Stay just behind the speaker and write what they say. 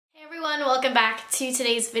welcome back to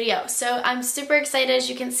today's video. So I'm super excited, as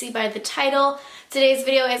you can see by the title. Today's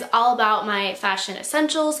video is all about my fashion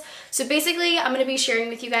essentials. So basically I'm going to be sharing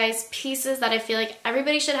with you guys pieces that I feel like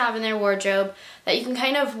everybody should have in their wardrobe that you can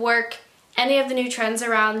kind of work any of the new trends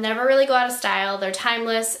around, never really go out of style, they're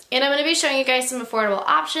timeless. And I'm going to be showing you guys some affordable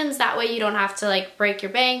options, that way you don't have to like break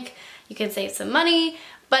your bank, you can save some money.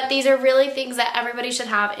 But these are really things that everybody should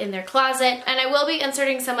have in their closet. And I will be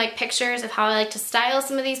inserting some like pictures of how I like to style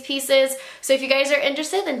some of these pieces. So if you guys are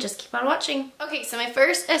interested, then just keep on watching. Okay, so my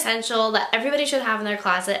first essential that everybody should have in their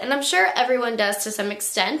closet, and I'm sure everyone does to some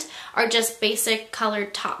extent, are just basic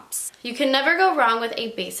colored tops. You can never go wrong with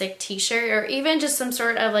a basic t-shirt or even just some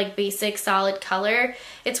sort of like basic solid color.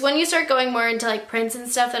 It's when you start going more into like prints and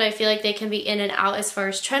stuff that I feel like they can be in and out as far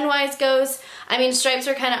as trend-wise goes. I mean, stripes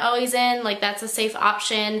are kind of always in, like that's a safe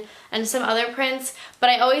option, and some other prints,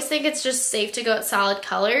 but I always think it's just safe to go with solid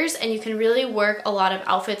colors and you can really work a lot of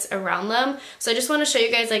outfits around them. So I just want to show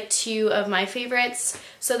you guys like two of my favorites.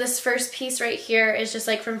 So this first piece right here is just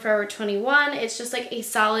like from Forever 21. It's just like a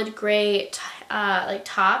solid gray like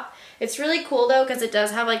top. It's really cool though because it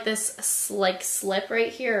does have like this like slip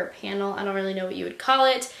right here, or panel, I don't really know what you would call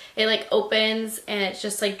it. It like opens and it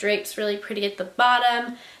just like drapes really pretty at the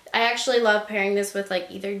bottom. I actually love pairing this with like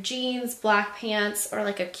either jeans, black pants, or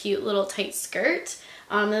like a cute little tight skirt.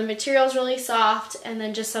 The material is really soft, and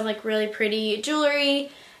then just some like really pretty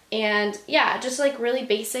jewelry. And yeah, just like really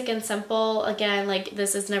basic and simple. Again, like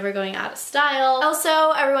this is never going out of style.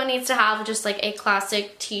 Also, everyone needs to have just like a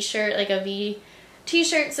classic t-shirt, like a V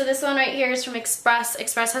t-shirt. So this one right here is from Express.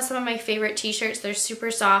 Express has some of my favorite t-shirts. They're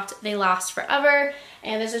super soft, they last forever,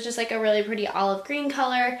 and this is just like a really pretty olive green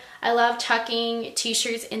color. I love tucking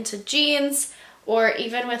t-shirts into jeans or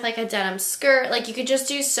even with like a denim skirt. Like you could just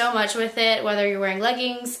do so much with it, whether you're wearing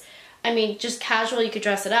leggings. I mean, just casual, you could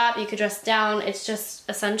dress it up, you could dress down. It's just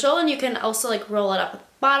essential, and you can also like roll it up at the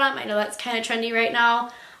bottom. I know that's kind of trendy right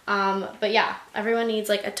now. But yeah, everyone needs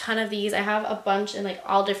like a ton of these. I have a bunch in like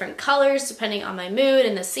all different colors depending on my mood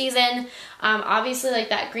and the season. Obviously like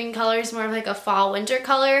that green color is more of like a fall winter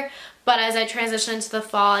color, but as I transition into the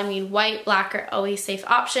fall, I mean white, black are always safe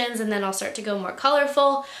options, and then I'll start to go more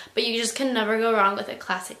colorful, but you just can never go wrong with a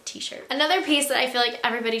classic t-shirt. Another piece that I feel like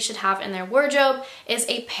everybody should have in their wardrobe is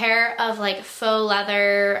a pair of like faux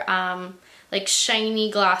leather, like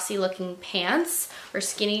shiny glossy looking pants or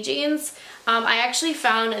skinny jeans. I actually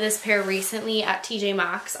found this pair recently at TJ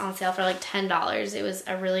Maxx on sale for like $10. It was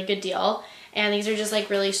a really good deal, and these are just like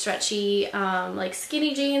really stretchy like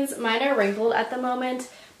skinny jeans. Mine are wrinkled at the moment,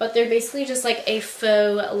 but they're basically just like a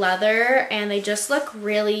faux leather, and they just look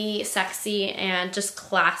really sexy and just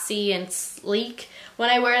classy and sleek. When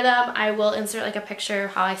I wear them, I will insert like a picture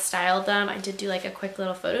of how I styled them. I did do like a quick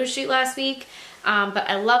little photo shoot last week, but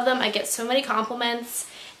I love them. I get so many compliments,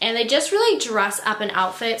 and they just really dress up an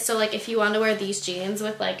outfit. So like if you want to wear these jeans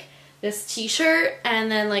with like this t-shirt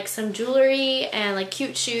and then like some jewelry and like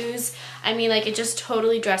cute shoes, I mean like it just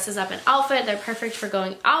totally dresses up an outfit. They're perfect for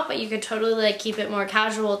going out, but you could totally like keep it more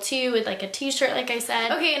casual too with like a t-shirt like I said.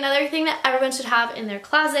 Okay, another thing that everyone should have in their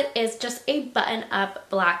closet is just a button-up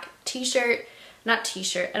black t-shirt. Not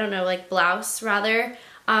t-shirt, I don't know, like blouse rather.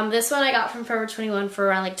 This one I got from Forever 21 for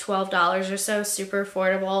around like $12 or so, super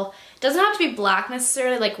affordable. It doesn't have to be black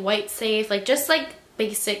necessarily, like white safe, like just like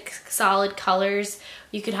basic solid colors.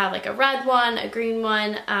 You could have like a red one, a green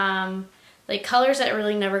one, like colors that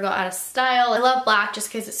really never go out of style. I love black just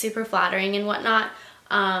because it's super flattering and whatnot.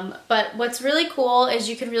 But what's really cool is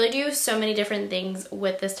you could really do so many different things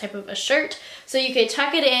with this type of a shirt. So you could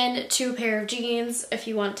tuck it in to a pair of jeans if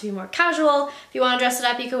you want to be more casual. If you want to dress it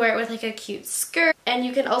up, you could wear it with like a cute skirt. And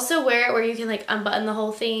you can also wear it where you can like unbutton the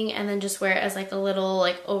whole thing and then just wear it as like a little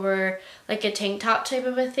like over like a tank top type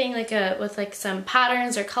of a thing, like with like some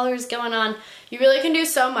patterns or colors going on. You really can do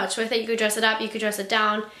so much with it. You could dress it up, you could dress it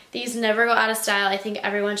down. These never go out of style. I think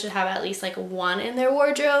everyone should have at least like one in their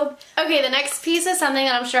wardrobe. Okay, the next piece is something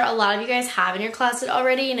that I'm sure a lot of you guys have in your closet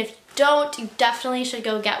already, and if you don't, you definitely should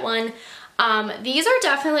go get one. These are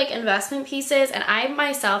definitely like investment pieces, and I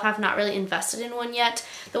myself have not really invested in one yet.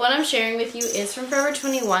 The one I'm sharing with you is from Forever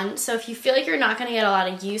 21, so if you feel like you're not going to get a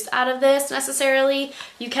lot of use out of this necessarily,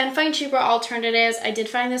 you can find cheaper alternatives. I did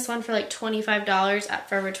find this one for like $25 at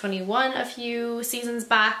Forever 21 a few seasons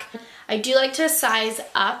back. I do like to size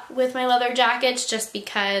up with my leather jackets just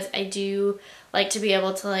because I do like to be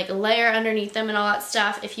able to like layer underneath them and all that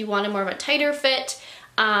stuff. If you wanted more of a tighter fit,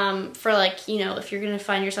 for like, you know, if you're gonna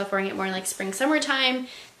find yourself wearing it more in like spring, summertime,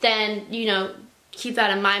 then, you know, keep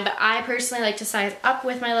that in mind. But I personally like to size up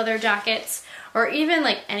with my leather jackets, or even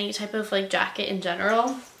like any type of like jacket in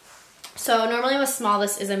general. So normally with small,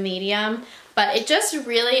 this is a medium. but it just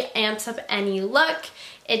really amps up any look.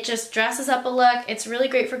 It just dresses up a look. It's really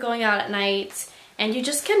great for going out at night. And you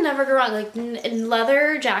just can never go wrong. Like,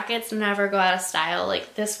 leather jackets never go out of style.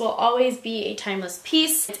 Like, this will always be a timeless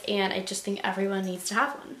piece, and I just think everyone needs to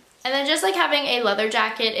have one. And then just like having a leather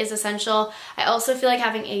jacket is essential, I also feel like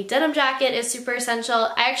having a denim jacket is super essential.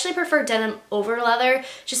 I actually prefer denim over leather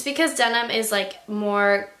just because denim is like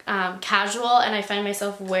more casual, and I find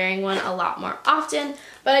myself wearing one a lot more often.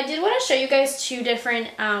 But I did want to show you guys two different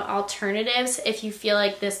alternatives if you feel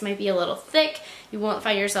like this might be a little thick. You won't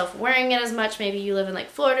find yourself wearing it as much. Maybe you live in like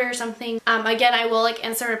Florida or something. Again, I will like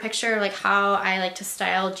insert a picture of like how I like to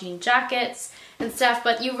style jean jackets and stuff,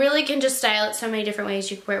 but you really can just style it so many different ways.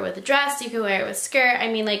 You can wear it with a dress, you can wear it with skirt.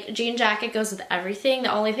 I mean, like, jean jacket goes with everything.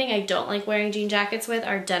 The only thing I don't like wearing jean jackets with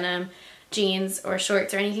are denim jeans or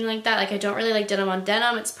shorts or anything like that. Like, I don't really like denim on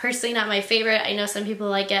denim. It's personally not my favorite. I know some people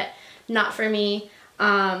like it, not for me.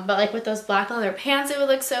 But like with those black leather pants, it would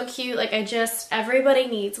look so cute. Like, everybody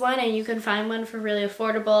needs one, and you can find one for really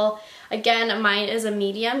affordable. Again, mine is a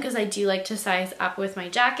medium because I do like to size up with my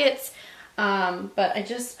jackets. But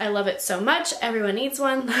I love it so much. Everyone needs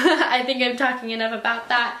one. I think I'm talking enough about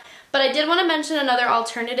that. But I did want to mention another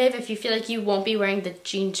alternative if you feel like you won't be wearing the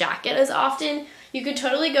jean jacket as often. You could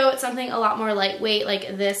totally go with something a lot more lightweight,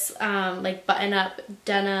 like this like button-up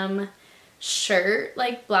denim shirt,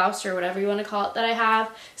 like blouse or whatever you want to call it that I have.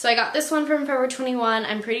 So I got this one from Forever 21.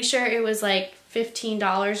 I'm pretty sure it was like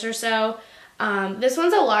 $15 or so. This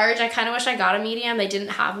one's a large. I kind of wish I got a medium. They didn't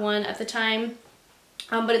have one at the time.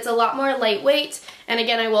 But it's a lot more lightweight, and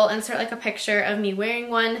again, I will insert like a picture of me wearing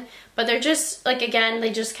one, but they're just like, again,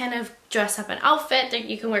 they just kind of dress up an outfit.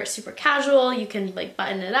 You can wear it super casual, you can like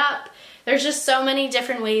button it up. There's just so many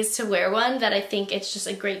different ways to wear one that I think it's just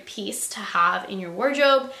a great piece to have in your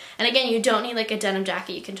wardrobe. And again, you don't need like a denim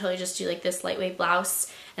jacket. You can totally just do like this lightweight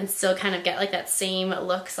blouse and still kind of get like that same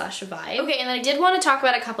look slash vibe. Okay, and then I did want to talk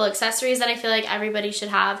about a couple accessories that I feel like everybody should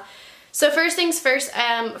have. So first things first,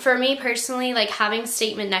 for me personally, like having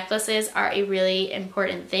statement necklaces are a really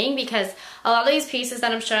important thing because a lot of these pieces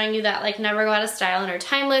that I'm showing you that like never go out of style and are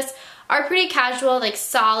timeless are pretty casual, like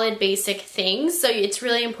solid basic things. So it's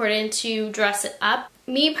really important to dress it up.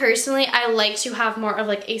 Me personally, I like to have more of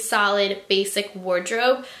like a solid basic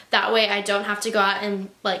wardrobe. That way I don't have to go out and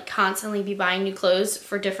like constantly be buying new clothes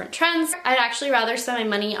for different trends. I'd actually rather spend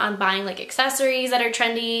my money on buying like accessories that are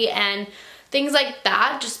trendy and things like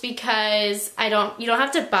that, just because you don't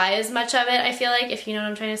have to buy as much of it, I feel like, if you know what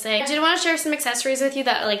I'm trying to say. I did want to share some accessories with you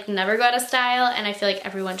that like never go out of style and I feel like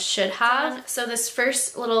everyone should have. So this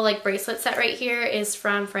first little like bracelet set right here is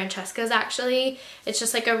from Francescas actually. It's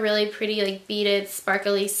just like a really pretty like beaded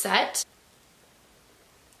sparkly set.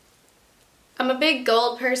 I'm a big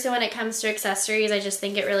gold person when it comes to accessories. I just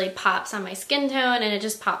think it really pops on my skin tone, and it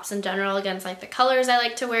just pops in general against like the colors I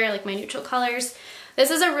like to wear, like my neutral colors. This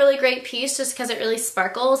is a really great piece just because it really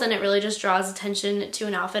sparkles and it really just draws attention to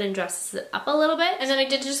an outfit and dresses it up a little bit. And then I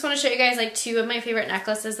did just want to show you guys like two of my favorite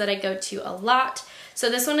necklaces that I go to a lot. So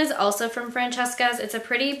this one is also from Francescas. It's a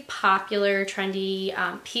pretty popular, trendy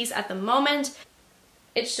piece at the moment.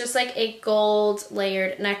 It's just like a gold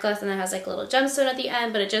layered necklace, and it has like a little gemstone at the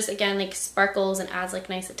end, but it just, again, like sparkles and adds like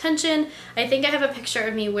nice attention. I think I have a picture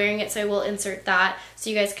of me wearing it, so I will insert that so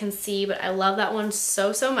you guys can see, but I love that one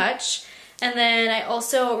so, so much. And then I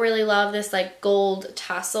also really love this like gold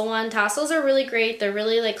tassel one. Tassels are really great. They're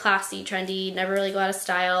really like classy, trendy, never really go out of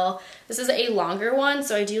style. This is a longer one,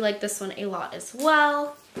 so I do like this one a lot as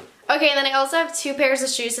well. Okay, and then I also have two pairs of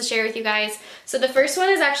shoes to share with you guys. So the first one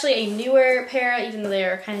is actually a newer pair, even though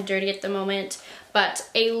they're kind of dirty at the moment. But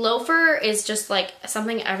a loafer is just like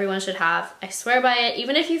something everyone should have. I swear by it.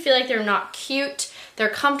 Even if you feel like they're not cute, they're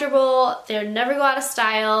comfortable, they never go out of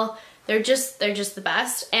style. They're just the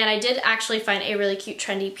best. And I did actually find a really cute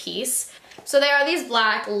trendy piece. So they are these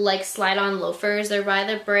black like slide-on loafers. They're by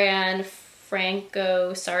the brand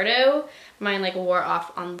Franco Sarto. Mine like wore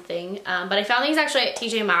off on the thing. But I found these actually at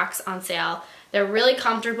TJ Maxx on sale. They're really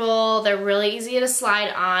comfortable. They're really easy to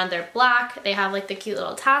slide on. They're black. They have like the cute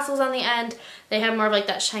little tassels on the end. They have more of like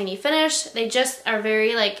that shiny finish. They just are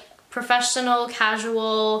very like professional,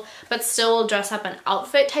 casual, but still will dress up an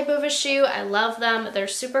outfit type of a shoe. I love them. They're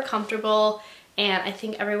super comfortable, and I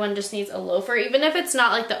think everyone just needs a loafer. Even if it's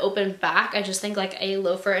not like the open back, I just think like a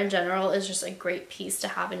loafer in general is just a great piece to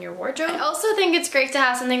have in your wardrobe. I also think it's great to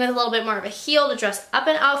have something with a little bit more of a heel to dress up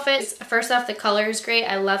an outfit. First off, the color is great.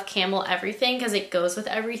 I love camel everything because it goes with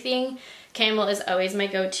everything. Camel is always my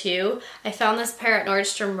go-to. I found this pair at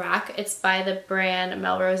Nordstrom Rack. It's by the brand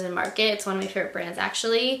Melrose and Market. It's one of my favorite brands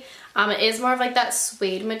actually. It is more of like that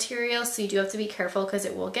suede material, so you do have to be careful because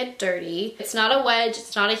it will get dirty. It's not a wedge,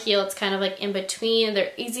 it's not a heel, it's kind of like in between.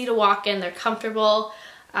 They're easy to walk in, they're comfortable.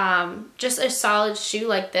 Just a solid shoe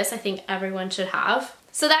like this I think everyone should have.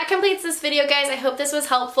 So that completes this video, guys. I hope this was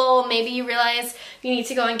helpful. Maybe you realize you need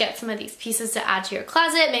to go and get some of these pieces to add to your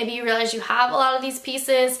closet. Maybe you realize you have a lot of these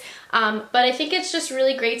pieces. But I think it's just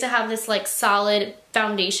really great to have this like solid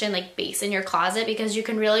foundation, like base in your closet, because you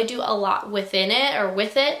can really do a lot within it, or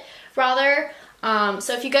with it rather.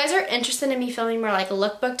 So if you guys are interested in me filming more like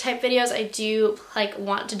lookbook type videos, I do like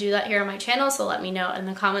want to do that here on my channel, so let me know in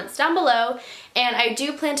the comments down below. And I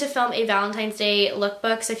do plan to film a Valentine's Day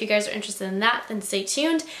lookbook, so if you guys are interested in that, then stay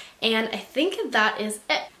tuned. And I think that is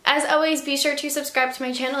it. As always, be sure to subscribe to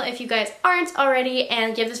my channel if you guys aren't already,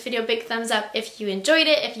 and give this video a big thumbs up if you enjoyed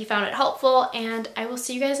it, if you found it helpful, and I will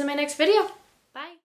see you guys in my next video.